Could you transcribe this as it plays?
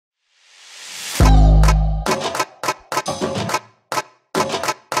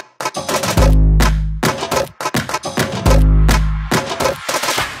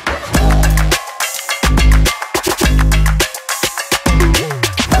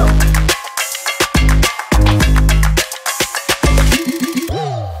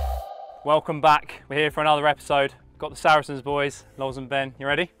Welcome back. We're here for another episode. Got the Saracens boys, Loz and Ben. You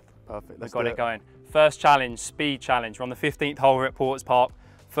ready? Perfect. We've got it going. First challenge, speed challenge. We're on the 15th hole here at Ports Park.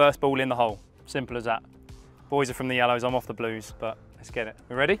 First ball in the hole. Simple as that. Boys are from the yellows, I'm off the blues, but let's get it.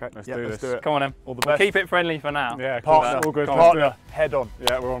 We ready? Okay, let's do it. Come on then. All the best. We'll keep it friendly for now. Yeah, partner, all good. Partner, head on.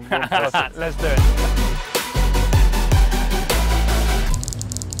 Yeah, we're on. Let's do it.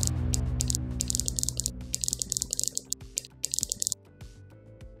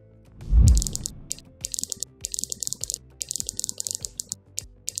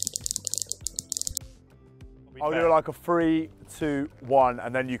 I'll do like a 3, 2, 1,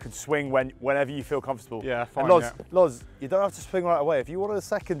 and then you can swing whenever you feel comfortable. Yeah, fine. And Loz, you don't have to swing right away. If you want a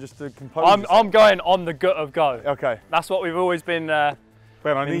second just to compose I'm going on the gut of go. Okay. That's what we've always been Ben,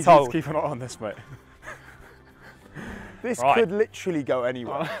 I need you told. to keep an eye on this, mate. This Right. could literally go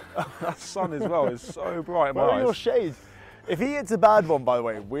anywhere. That sun as well is so bright in my Where are your eyes. shades? If he hits a bad one, by the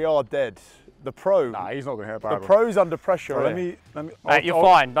way, we are dead. The pro. Nah, he's not going to hit a bad The one. pro's under pressure. Well, here. Mate, you're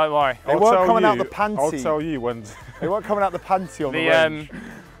fine, don't worry. They weren't coming out the panty. I'll tell you when. They weren't coming out the panty on the range.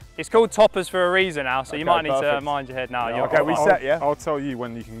 It's called toppers for a reason now, so you Okay, might need to perfect. mind your head now. Yeah, You're okay, we fine. set, yeah? I'll tell you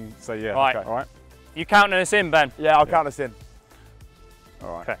when you can say yeah. Right. Okay, all right? You counting us in, Ben? Yeah, I'll count us in.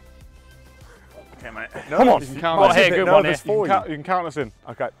 All right. Okay. Okay, mate. No, Come on. You can count Got us here, in. good one here. You can count us in.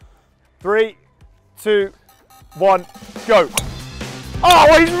 Okay. 3, 2, 1, go.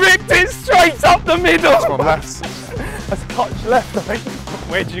 Oh, he's ripped it straight up the middle. Come on, lads. That's a touch left, I think.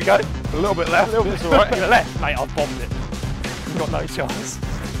 Where did you go? A little bit left. It's all right. To the left, mate. I've bombed it. You've got no chance.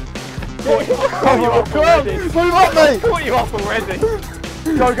 Caught you up already. Move up, mate. Caught you up already.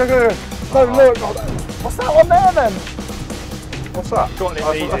 Go, go, go. No, look. What's that one there, then? What's that? Got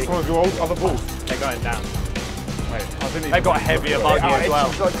it easy. That's one of your other balls. They're going down. Wait, I didn't even. They've got a heavier buggy as well.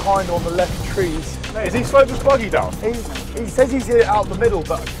 He's like kind of on the left trees. Mate, is he slowed this buggy down? He says he's hit it out the middle,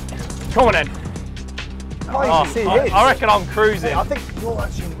 but Come on then. can't even see his. I reckon I'm cruising. I think you're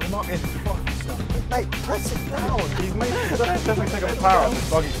actually, we might be in the front and stuff. Mate, press it down. He's definitely taking the power out of this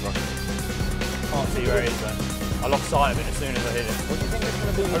buggy for us. Can't see where he is then. I lost sight of it as soon as I hit it. What do you think it's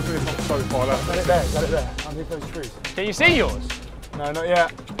going to be? Hopefully it's not so far left. Got it there, got it there. Underneath those trees. Can you see yours? No, not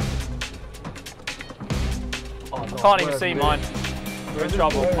yet. Can't even see mine. We're in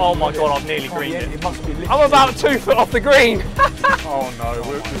trouble. Oh my god, I've nearly greened it. It must be literally. I'm about 2 foot off the green. Oh no,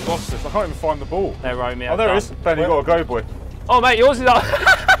 we've lost this. I can't even find the ball. They're rowing me Oh, out. there it is. Ben, you got to go, boy. Oh mate, yours is up.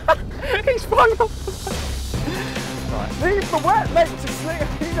 He's flung off. Leave the wet, mate. Just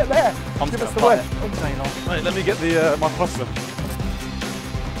leave it there. I'm Give us just the gonna wet. Mate, let me get the my putter.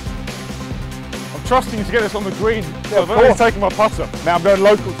 I'm trusting you to get this on the green. Yeah, I've only taken my putter. Now I'm going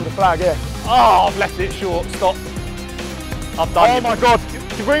local to the flag, yeah. Oh, I've left it short. Stop. I've done Oh you. my god!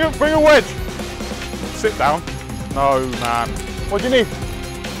 Can you bring a wedge? Sit down. No, man. What do you need?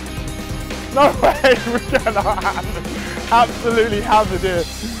 No way, we cannot absolutely hammered here.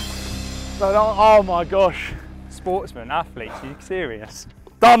 No, no, oh my gosh. Sportsman, athletes, are you serious?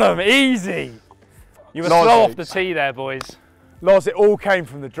 Done 'em, easy. You were Loz, slow off the tee there, boys. Loz, it all came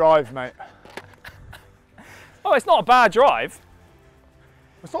from the drive, mate. Oh, it's not a bad drive.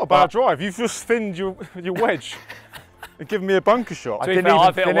 It's not a bad drive. You've just thinned your wedge and given me a bunker shot. To be fair,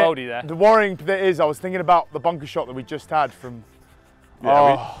 I've hit a worldie there. The worrying bit is I was thinking about the bunker shot that we just had from...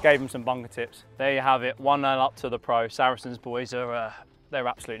 Yeah, we gave them some bunker tips. There you have it, 1-0 up to the pro. Saracens boys are, they're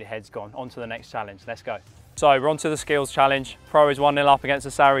absolutely heads gone. On to the next challenge, let's go. So we're on to the skills challenge. Pro is 1-0 up against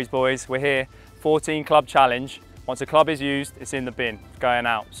the Sarries boys. We're here, 14 club challenge. Once a club is used, it's in the bin, going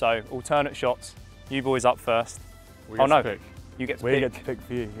out. So alternate shots, you boys up first. Oh no, pick. You get to We pick. get to pick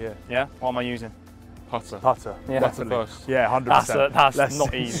for you, yeah. Yeah, what am I using? Putter. Putter. Yeah. Putter first. Yeah, 100%. That's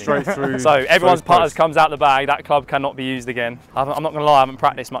not easy. Straight through. So everyone's straight putters post. comes out the bag. That club cannot be used again. I'm not going to lie, I haven't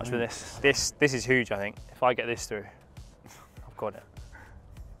practiced much with this. This is huge, I think. If I get this through, I've got it.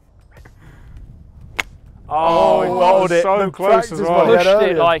 Oh, we bottled it. so The close practice as one well. we had Pushed it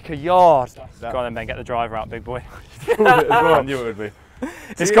earlier. like a yard. Go on then, Ben, get the driver out, big boy. I knew it would be.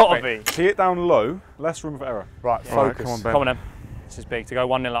 It's got to be. Tee it down low, less room for error. Right, All right, focus. come on, Ben. Come on then. This is big to go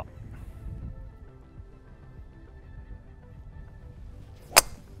 1-0 up.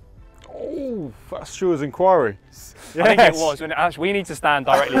 Oh, that's Stuart's inquiry. I think it was. Actually, we need to stand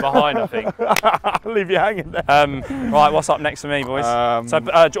directly behind, I think. I'll leave you hanging there. Right, what's up next for me, boys? So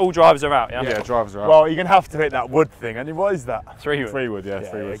all drivers are out, yeah? Yeah, drivers are out. Well, you're going to have to hit that wood thing. And what is that? 3 wood. 3 wood, yeah, Yeah,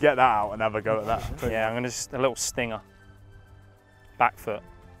 3 wood. get that out and have a go at that. Yeah, I'm going to just a little stinger. Back foot.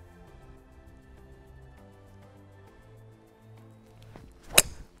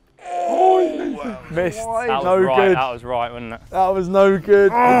 Missed. That No was right. good. That was right, wasn't it? That was no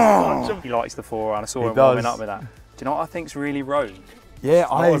good. He likes the 4 and I saw him does. warming up with that. Do you know what I think's really rogue? Yeah,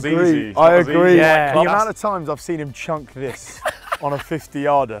 I as agree. easy. I Not as agree. easy. Yeah. The amount of times I've seen him chunk this on a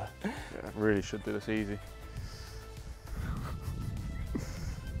 50-yarder. Yeah, really should do this easy.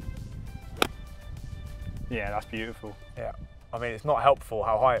 Yeah, that's beautiful. Yeah. I mean, it's not helpful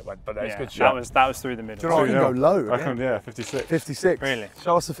how high it went, but it's Yeah, good shot. that was through the middle. Do you know what, I can go low I again. can, yeah, 56. 56. Really?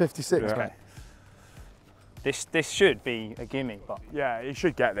 Show us a 56. Yeah. Okay. This should be a gimme, but Yeah, he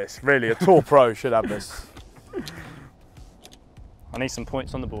should get this. Really, a Tour Pro should have this. I need some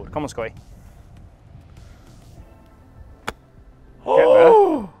points on the board. Come on, Scotty.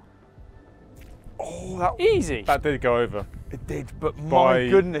 Oh, Easy. That did go over. it did, but my By-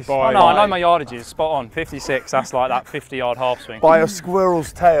 goodness. by- Oh no, I know my yardages. Spot on. 56. That's like that 50-yard half swing. By a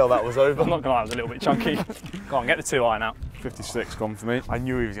squirrel's tail, that was over. I'm not gonna lie, it was a little bit chunky. Go on, get the 2 iron out. 56 gone for me. I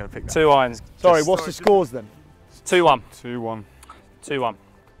knew he was going to pick that. 2 irons. Sorry, what's the scores then? 2-1. 2-1. 2-1.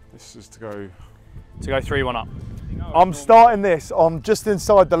 This is to go. To go 3-1 up. I'm starting this on just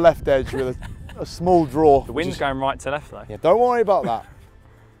inside the left edge with a small draw. The wind's going right to left though. Yeah, don't worry about that.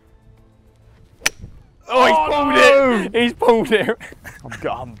 Oh, he's pulled it! He's pulled it!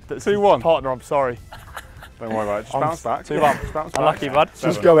 I'm 2-1. partner, I'm sorry. Don't worry about it. Just bounce back. 2-1. Just bounce back. Unlucky, bud.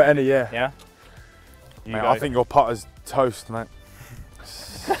 Just go at any, yeah. Yeah. You Mate, go. I think your putter's toast, mate.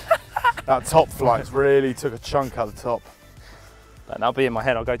 That top flight really took a chunk out of the top. That'll be in my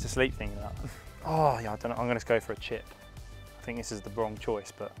head. I'll go to sleep thinking that. Oh yeah, I don't know. I'm going to go for a chip. I think this is the wrong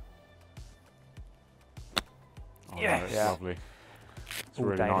choice, but Oh, Yes. no, it's Yeah. lovely. It's All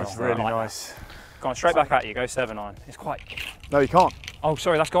really day nice. long. that. Really like nice. go on straight back at you. Go 7 iron. It's quite. No, you can't. Oh,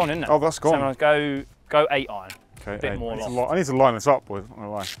 sorry, that's gone, isn't it? Oh, that's gone. 7 irons. Go 8 iron. Okay, bit more lost. I need to line this up with. I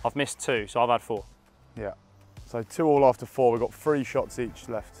lie. I've missed 2, so I've had 4. Yeah. So 2 all after 4. We've got 3 shots each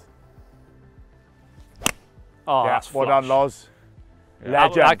left. Oh, yeah, that's well flush. done, Loz.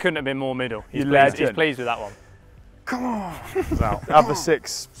 That Legend. couldn't have been more middle. He's You pleased, he's legend. pleased with that one. It's out. Have the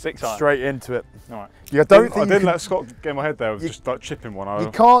 6. 6 iron. Straight into it. All right. You don't I think you didn't can, let Scott get in my head there. I was you- just like chipping one you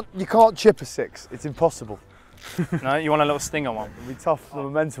over. can't chip a 6. It's impossible. No, you want a little stinger one? It'd be tough. The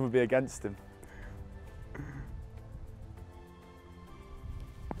momentum would be against him.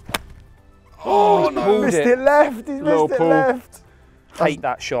 Oh, he's pulled Missed it. it left. He's Little missed it pull. left. Hate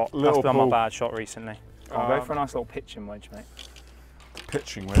that shot. That's Little been my pull. bad shot recently. I'll go for a nice little pitching wedge, mate.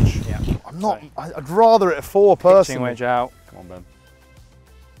 Pitching wedge. Yeah. I'm not. I'd rather it at 4 personally. Pitching wedge out. Come on, Ben.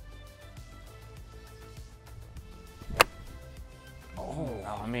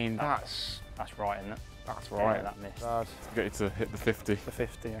 Oh, I mean, that's right, isn't it? That's Yeah, right. that missed. Bad. Get you to hit the 50 The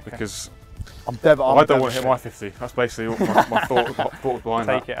 50, okay. because I'm I don't want to hit my 50. That's basically what my thought behind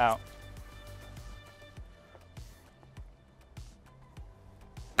Take that. it out.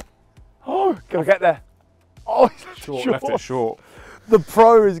 Oh, can I get there? Oh, Short, left it short. The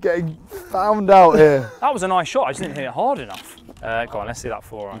pro is getting found out here. That was a nice shot. I just didn't hit it hard enough. Go on, let's see that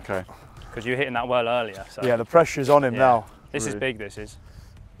 4 iron. Okay. Because you were hitting that well earlier. So Yeah, the pressure's on him Yeah. now. This is Really. big, this is.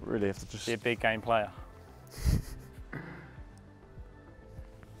 Really have to just. Be a big game player.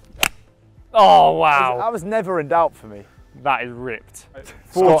 Oh, wow. That was never in doubt for me. That is ripped.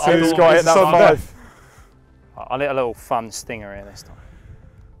 4-2, Scott Scott hit that sudden 5. death. I'll hit a little fun stinger here this time.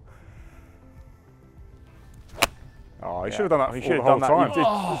 Oh, you Yeah. should have done that You for should the have whole done that.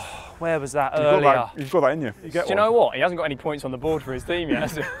 time. Where was that You've earlier? got that. You've got that in you. You get Do you one. know what? He hasn't got any points on the board for his team yet,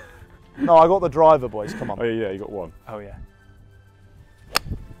 has he? No, I got the driver, boys. Come on. Oh yeah, you got one. Oh, yeah.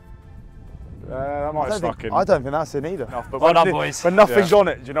 That might have stuck in. I don't think that's in either. But well done, boys. When nothing's on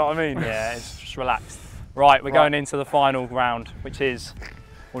it, do you know what I mean? Yeah, it's just relaxed. Right, we're going into the final round, which is,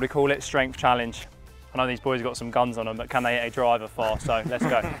 what do we call it? Strength challenge. I know these boys have got some guns on them, but can they hit a driver far? So let's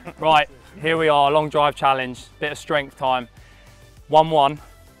go. Right, here we are, long drive challenge, bit of strength time. 1-1,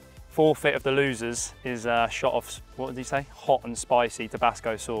 forfeit of the losers is a shot of, what did he say? Hot and spicy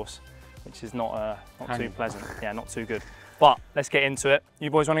Tabasco sauce, which is not too pleasant. Yeah, not too good. But let's get into it. You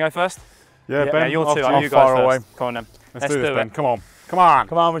boys want to go first? Yeah, Yeah, Ben. Yeah, you're after two. you. You far go away. first. Come on then. Let's do this, Ben. Come on. Come on.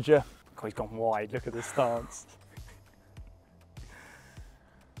 Come on with you. God, he's gone wide. Look at the stance.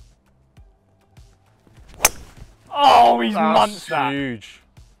 Oh, he's munched that. Huge.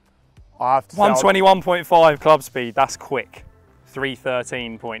 I have to say, 121.5 club speed. That's quick.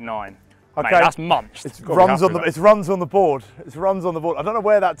 313.9. Mate, Okay. that's munched. It's gotta be runs happy on the. with that. It's runs on the board. It's runs on the board. I don't know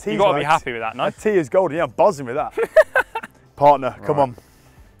where that tee. You got to be happy with that, no? That tee is golden. Yeah, I'm buzzing with that. Partner, come Right. on.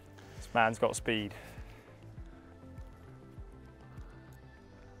 This man's got speed.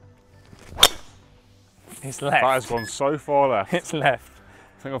 It's left. That has gone so far left. It's left.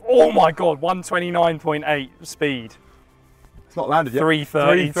 I think I've Oh my God, 129.8 speed. It's not landed yet.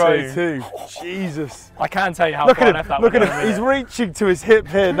 332. 332. Jesus. I can't tell you how Look far at left him. that Look was at in a him. He's minute. reaching to his hip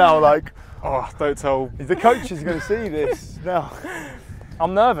here now. Like Oh, don't tell. the coach is going to see this now.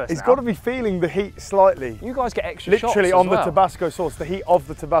 I'm nervous. He's now. got to be feeling the heat slightly. You guys get extra shots Literally as on the well. Tabasco sauce, the heat of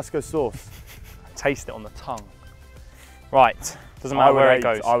the Tabasco sauce. Taste it on the tongue. Right, doesn't matter where it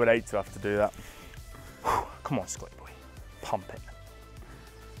goes. I would hate to have to do that. Come on, Scotty boy, pump it.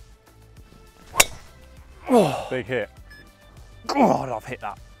 Big hit. God, I've hit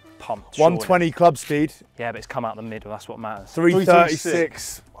that pump. 120 club speed. Yeah, but it's come out the middle, that's what matters.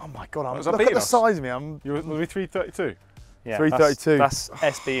 336. Oh my God, Was that look at beating the us? size of me. I'm Was we 332? Yeah, 332. That's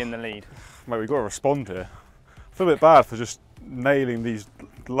SB in the lead. Mate, we've got to respond here. I feel a bit bad for just nailing these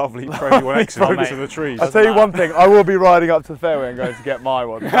lovely Pro 1Xs into the trees. I'll tell you one thing, I will be riding up to the fairway and going to get my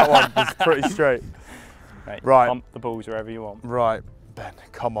one. That one is pretty straight. Mate, Right. Pump the balls wherever you want. Right, Ben,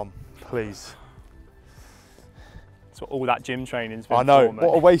 come on, please. That's what all that gym training's been I know, for, mate.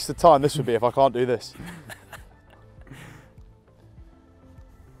 what a waste of time this would be if I can't do this.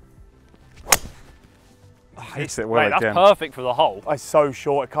 Hits it well Mate, that's again. perfect for the hole. It's so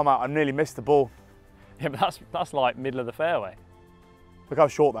short, it come out, I nearly missed the ball. Yeah, but that's like middle of the fairway. Look how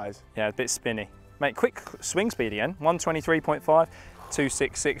short that is. Yeah, a bit spinny. Mate, quick swing speed again. 123.5,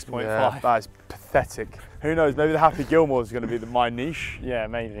 266.5. Yeah, that is pathetic. Who knows, maybe the Happy Gilmore is going to be my niche. Yeah,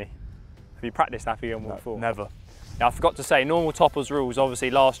 maybe. Have you practiced Happy Gilmore No, before? never. Now, I forgot to say, normal toppers rules,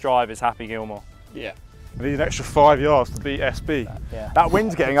 obviously last drive is Happy Gilmore. Yeah. We need an extra 5 yards to beat SB. Yeah. That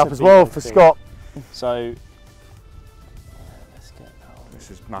wind's getting up as well for Scott. So, let's get that on.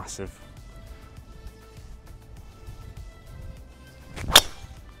 This is massive.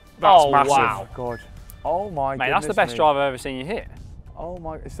 That's Oh, massive. wow. God. Oh my Mate, goodness that's the best me. drive I've ever seen you hit. Oh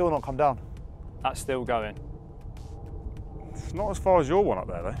my, it's still not come down. That's still going. It's not as far as your one up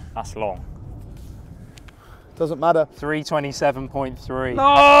there though. That's long. Doesn't matter. 327.3.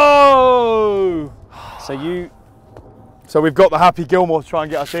 No! So we've got the Happy Gilmore to try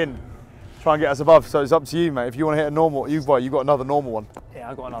and get us in. Try and get us above, so it's up to you, mate. If you want to hit a normal, you've got another normal one. yeah,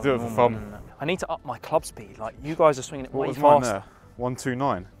 I got another Do it for normal fun. one. I need to up my club speed. Like, you guys are swinging it What way was mine faster. there?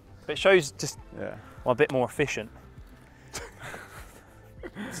 129. But it shows just Yeah. a bit more efficient.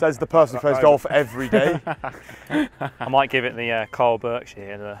 Says the person who plays golf every day. I might give it the Carl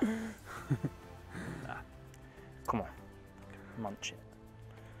Berkshire. Nah. Come on, munch it.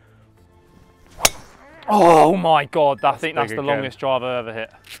 Oh my God, I think that's big the again. longest drive I've ever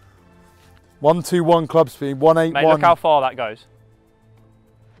hit. 121 club speed, 181. Mate, look how far that goes.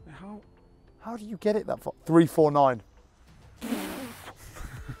 How do you get it that far? 349.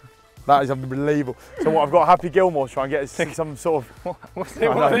 That is unbelievable. So what, I've got Happy Gilmore to try and get us some sort of... What's I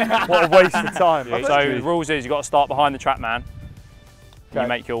know, what a waste of time. Yeah, So the rules is you've got to start behind the track man. And Okay. you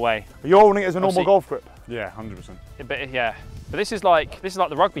make your way. You're holding it as a normal Obviously- golf grip? Yeah, 100%. Yeah, but this is like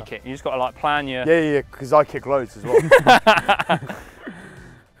the rugby kit. You just got to like plan your. Yeah, because I kick loads as well.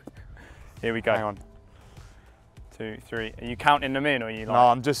 Here we go. Hang on. 2, 3. Are you counting them in, or are you like? No,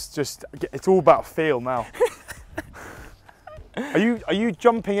 I'm just, it's all about feel now. Are you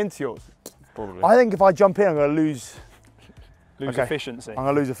jumping into yours? Probably. I think if I jump in, I'm going to lose okay. efficiency. I'm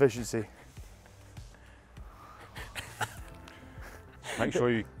going to lose efficiency. Make sure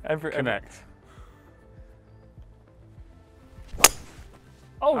you connect.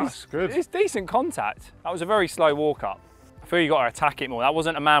 Oh, That's good. It's decent contact. That was a very slow walk up. I feel you got to attack it more. That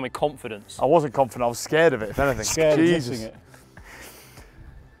wasn't a man with confidence. I wasn't confident, I was scared of it, if anything. Scared of Jesus. missing it.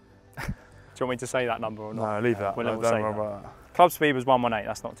 Do you want me to say that number or not? No, leave that. We'll No, never don't say worry that. about that. Club speed was 118.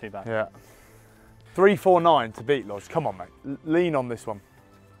 That's not too bad. Yeah. 349 to beat, Loz. Come on, mate. Lean on this one.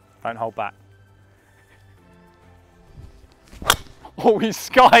 Don't hold back. Oh, he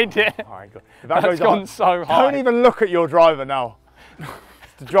skied it. All right, good. If that That's goes gone up, so high. don't even look at your driver now. It's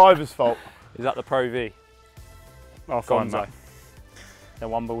the driver's fault. Is that the Pro V? I'll find Gonzo. that. Then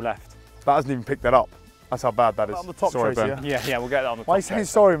one ball left. That hasn't even picked that up. That's how bad that is. On the top, Sorry, Tracy, Ben. Yeah, we'll get that on the top. Why are you saying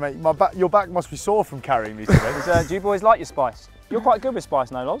sorry, mate? Your back must be sore from carrying me today. Do you boys like your spice? You're quite good with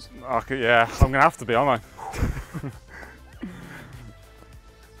spice, no, Loz? Yeah, I'm going to have to be, aren't I?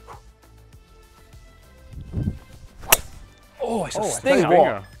 Oh, it's a Oh, I stinger. tell you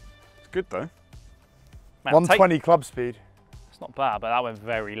what. It's good though. Man, 120 club speed. It's not bad, but that went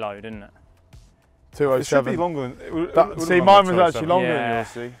very low, didn't it? It should be 207. longer than. See, mine was actually longer Yeah. than yours,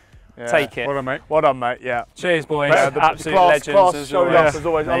 see. Yeah. Take it. Well done, mate. Well done, mate, yeah. Cheers, boys. Yeah, the Absolute class legends as showed always. us as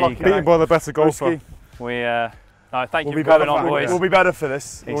always. There you Unlucky, go. mate. Beaten by the better golfer. Risky. We, no, thank We'll you be for better coming on, boys. We'll be better for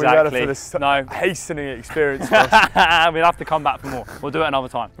this. We'll be better for this No. hastening experience for us. We'll have to come back for more. We'll do it another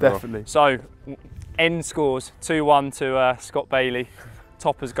time. Definitely. So, end scores 2-1 to Scott Bailey.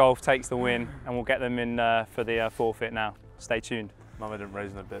 Toppers Golf takes the win, and we'll get them in for the forfeit now. Stay tuned. Mama didn't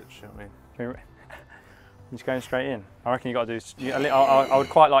raise no bitch, you know what I mean? I'm just going straight in. I reckon you got to do. I would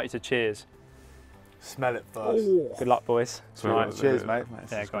quite like you to cheers. Smell it first. Good luck, boys. So, Right. Cheers, mate.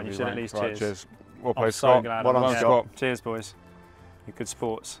 Yeah, go on, you should at least Right, cheers. Well I'm played, so Scott. glad. Well done, Yeah. Scott. Cheers, boys. You're good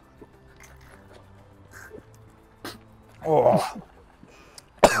sports. Oh.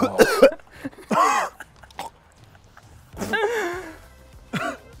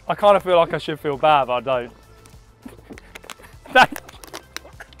 I kind of feel like I should feel bad, but I don't.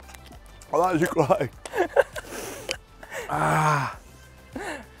 Oh, that was great.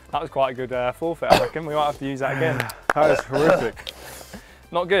 That was quite a good forfeit, I reckon. We might have to use that again. That is horrific.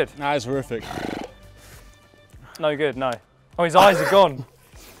 Not good. That is horrific. No good, no. Oh, his eyes are gone.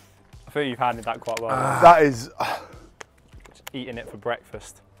 I feel you've handled that quite well. That is. Just eating it for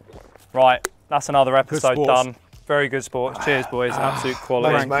breakfast. Right, that's another episode sports. done. Very good sports. Cheers, boys. Absolute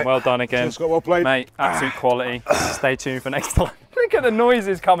quality. Thanks, mate. Well done again. Cheers, Scott, well played. Mate, absolute quality. Stay tuned for next time. Look at the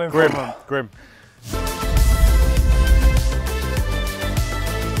noises coming Grim, from them. grim.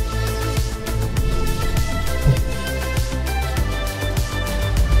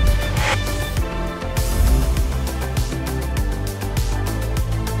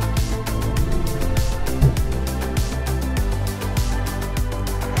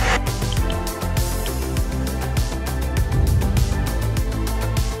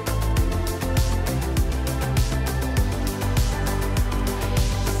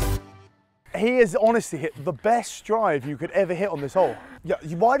 He has honestly hit the best drive you could ever hit on this hole. Yeah,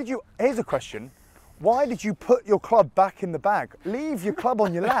 why did you, here's a question. Why did you put your club back in the bag? Leave your club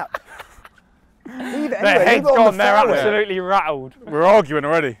on your lap. Leave it Their anyway, head's leave it on gone, the they're fairway. absolutely rattled. We're arguing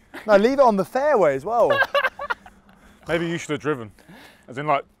already. No, leave it on the fairway as well. Maybe you should have driven. As in,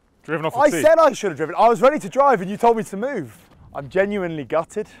 like, driven off the I tee. said I should have driven. I was ready to drive and you told me to move. I'm genuinely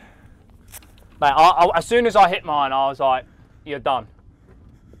gutted. Mate, as soon as I hit mine, I was like, you're done.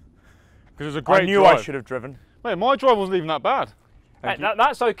 Because it was a great I knew drive. I should have driven. Mate, my drive wasn't even that bad. Mate,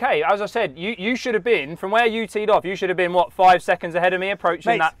 that's okay. As I said, you should have been, from where you teed off, you should have been, what, 5 seconds ahead of me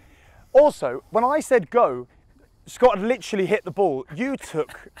approaching Mate, that. also, when I said go, Scott had literally hit the ball. You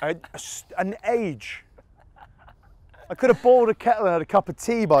took an age. I could have boiled a kettle and had a cup of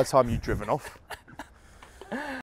tea by the time you'd driven off.